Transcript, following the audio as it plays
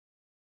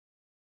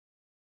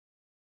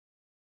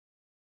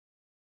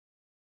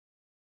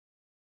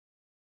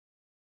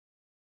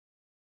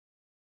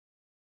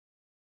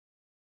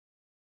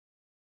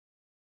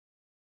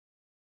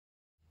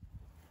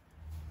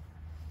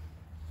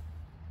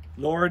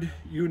Lord,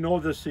 you know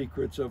the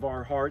secrets of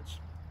our hearts.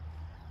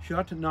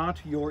 Shut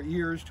not your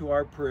ears to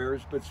our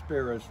prayers, but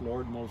spare us,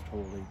 Lord most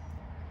holy.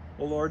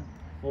 O Lord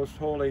most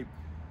holy,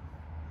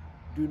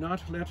 do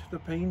not let the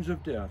pains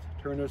of death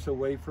turn us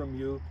away from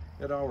you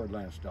at our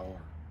last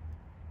hour.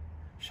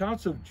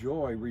 Shouts of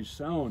joy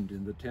resound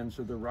in the tents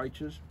of the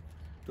righteous.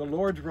 The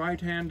Lord's right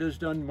hand has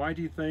done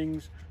mighty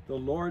things. The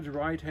Lord's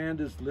right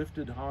hand is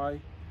lifted high.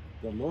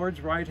 The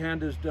Lord's right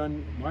hand has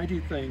done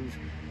mighty things.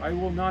 I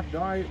will not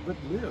die, but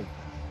live,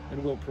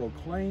 and will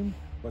proclaim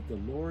what the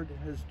Lord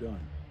has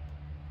done.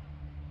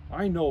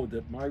 I know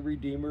that my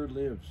Redeemer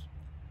lives,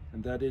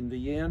 and that in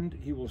the end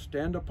he will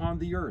stand upon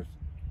the earth.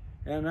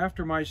 And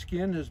after my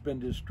skin has been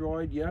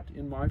destroyed, yet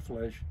in my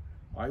flesh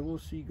I will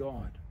see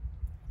God.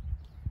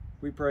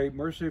 We pray,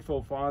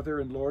 merciful Father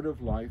and Lord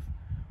of life,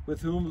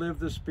 with whom live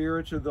the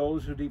spirits of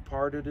those who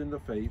departed in the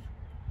faith,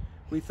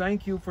 we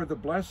thank you for the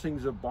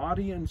blessings of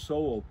body and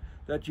soul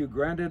that you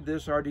granted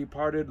this our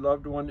departed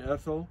loved one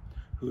Ethel,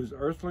 whose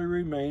earthly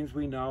remains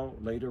we now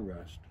lay to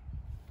rest.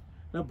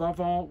 And above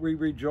all, we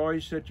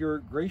rejoice at your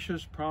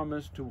gracious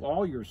promise to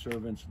all your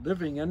servants,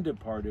 living and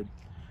departed,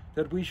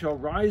 that we shall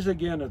rise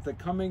again at the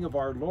coming of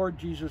our Lord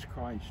Jesus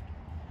Christ,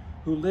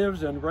 who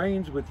lives and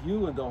reigns with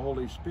you in the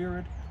Holy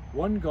Spirit,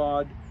 one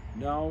God,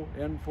 now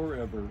and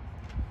forever.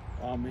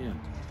 Amen.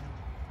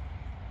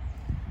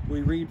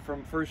 We read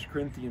from 1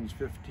 Corinthians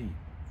 15.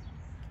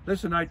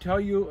 Listen, I tell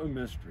you a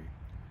mystery.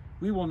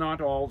 We will not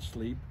all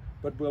sleep,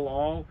 but will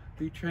all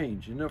be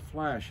changed in a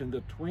flash, in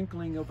the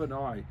twinkling of an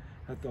eye,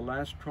 at the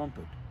last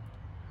trumpet.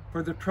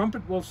 For the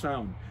trumpet will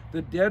sound,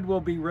 the dead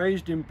will be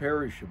raised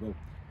imperishable,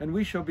 and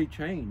we shall be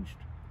changed.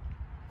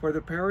 For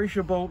the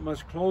perishable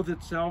must clothe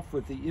itself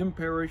with the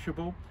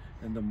imperishable,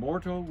 and the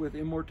mortal with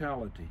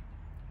immortality.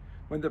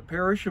 When the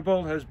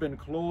perishable has been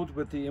clothed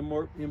with the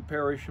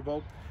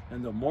imperishable,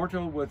 and the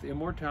mortal with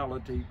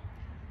immortality,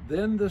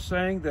 then the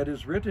saying that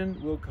is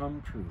written will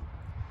come true.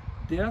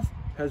 Death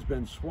has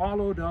been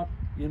swallowed up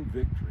in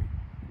victory.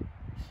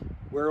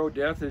 Where, O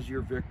death, is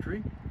your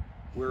victory?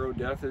 Where, O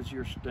death, is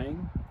your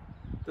sting?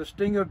 The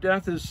sting of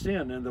death is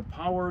sin, and the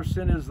power of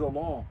sin is the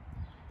law.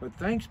 But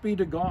thanks be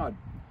to God,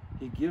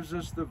 he gives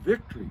us the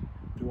victory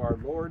to our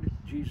Lord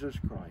Jesus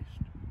Christ.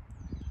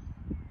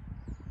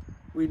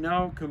 We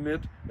now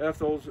commit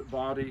Ethel's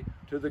body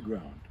to the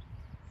ground.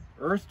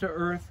 Earth to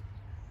earth,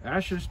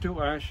 ashes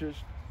to ashes,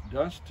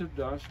 dust to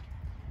dust,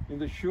 in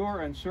the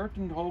sure and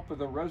certain hope of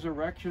the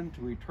resurrection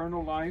to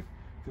eternal life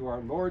through our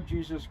Lord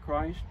Jesus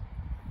Christ,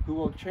 who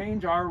will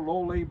change our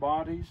lowly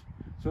bodies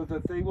so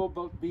that they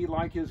will be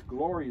like his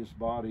glorious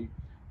body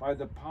by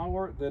the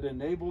power that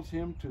enables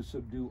him to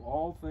subdue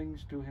all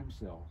things to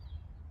himself.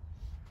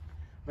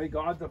 May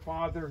God the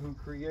Father, who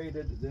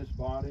created this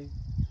body,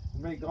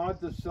 and may God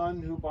the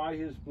Son, who by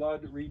his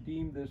blood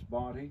redeemed this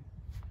body,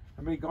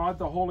 and may God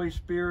the Holy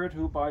Spirit,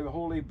 who by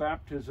holy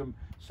baptism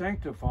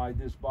sanctified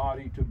this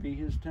body to be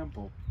his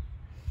temple,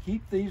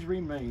 keep these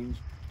remains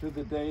to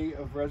the day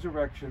of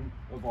resurrection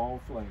of all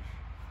flesh.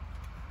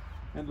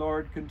 And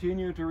Lord,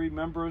 continue to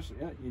remember us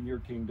in your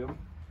kingdom,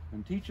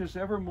 and teach us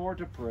evermore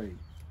to pray.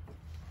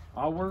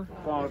 Our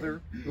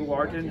Father, who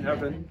art in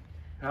heaven,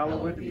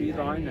 hallowed be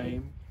thy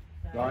name.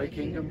 Thy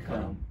kingdom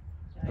come,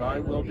 thy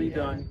will be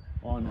done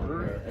on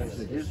earth as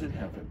it is in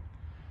heaven.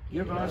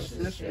 Give us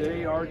this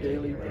day our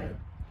daily bread,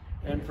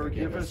 and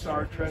forgive us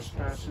our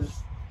trespasses,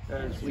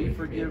 as we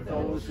forgive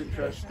those who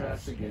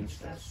trespass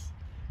against us.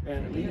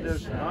 And lead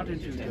us not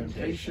into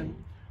temptation,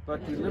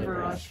 but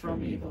deliver us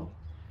from evil.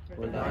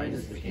 For thine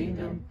is the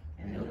kingdom,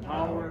 and the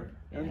power,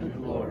 and the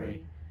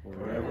glory,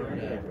 forever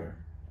and ever.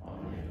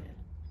 Amen.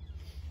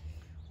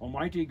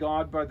 Almighty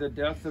God, by the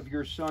death of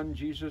your Son,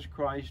 Jesus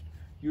Christ,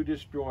 you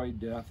destroyed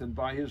death, and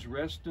by his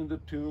rest in the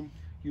tomb,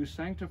 you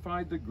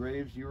sanctified the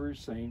graves, your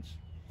saints,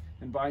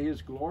 and by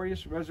his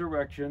glorious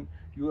resurrection,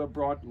 you have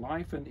brought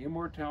life and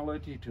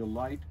immortality to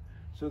light,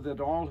 so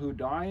that all who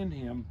die in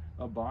him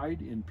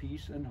abide in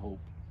peace and hope.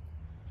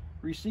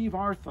 Receive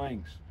our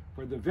thanks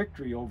for the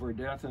victory over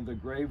death and the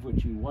grave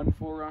which you won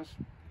for us.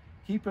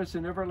 Keep us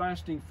in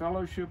everlasting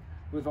fellowship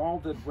with all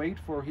that wait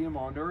for him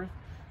on earth,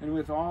 and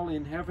with all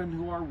in heaven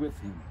who are with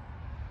him,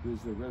 who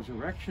is the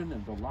resurrection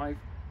and the life,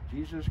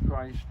 Jesus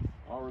Christ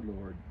our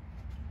Lord.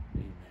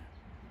 Amen.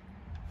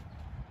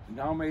 And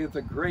now may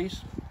the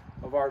grace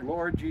of our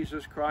Lord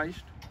Jesus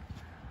Christ,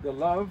 the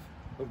love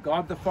of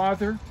God the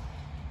Father,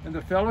 and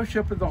the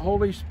fellowship of the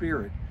Holy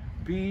Spirit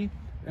be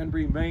and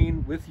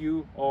remain with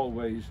you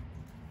always.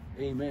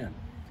 Amen.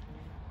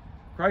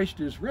 Christ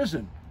is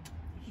risen.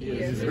 He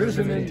is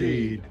risen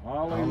indeed.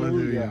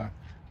 Hallelujah.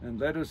 And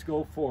let us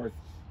go forth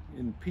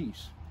in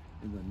peace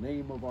in the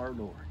name of our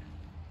Lord.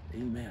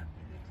 Amen.